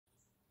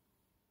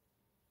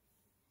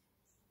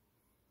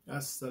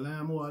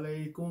Assalamu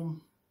alaikum.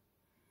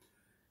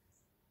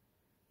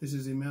 This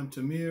is Imam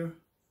Tamir.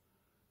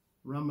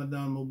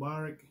 Ramadan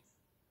Mubarak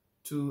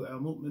to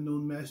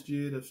Al-Mu'minun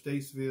Masjid of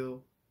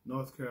Statesville,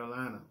 North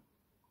Carolina.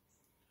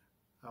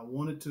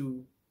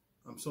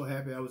 I'm so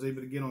happy I was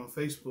able to get on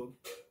Facebook,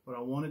 but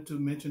I wanted to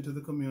mention to the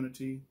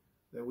community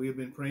that we have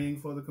been praying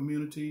for the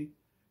community,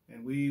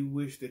 and we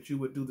wish that you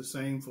would do the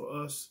same for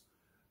us.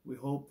 We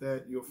hope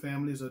that your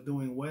families are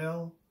doing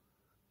well.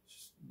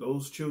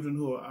 Those children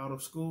who are out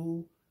of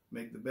school,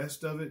 make the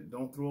best of it.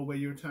 Don't throw away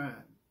your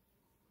time.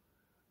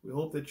 We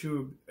hope that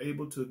you're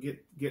able to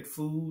get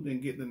food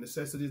and get the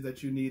necessities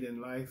that you need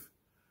in life.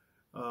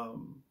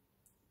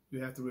 You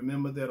have to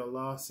remember that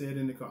Allah said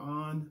in the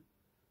Quran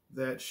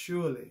that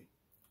surely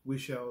we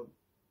shall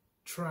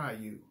try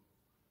you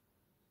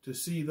to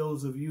see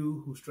those of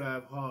you who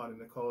strive hard in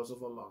the cause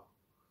of Allah.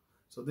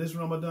 So this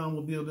Ramadan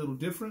will be a little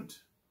different.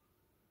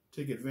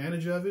 Take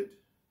advantage of it.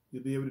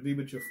 You'll be able to be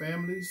with your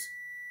families.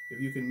 If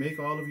you can make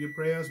all of your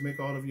prayers, make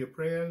all of your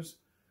prayers.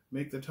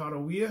 Make the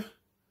Taraweeh,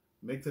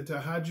 make the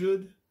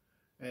Tahajjud,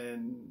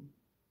 and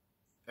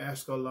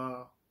ask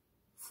Allah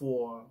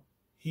for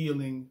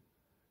healing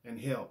and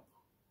help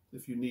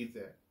if you need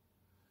that.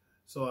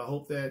 So I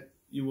hope that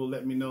you will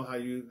let me know how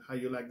you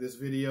like this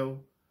video.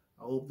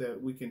 I hope that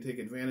we can take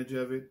advantage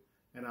of it,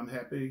 and I'm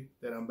happy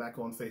that I'm back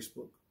on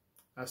Facebook.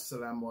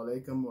 Assalamu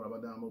alaikum wa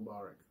Ramadan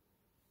Mubarak.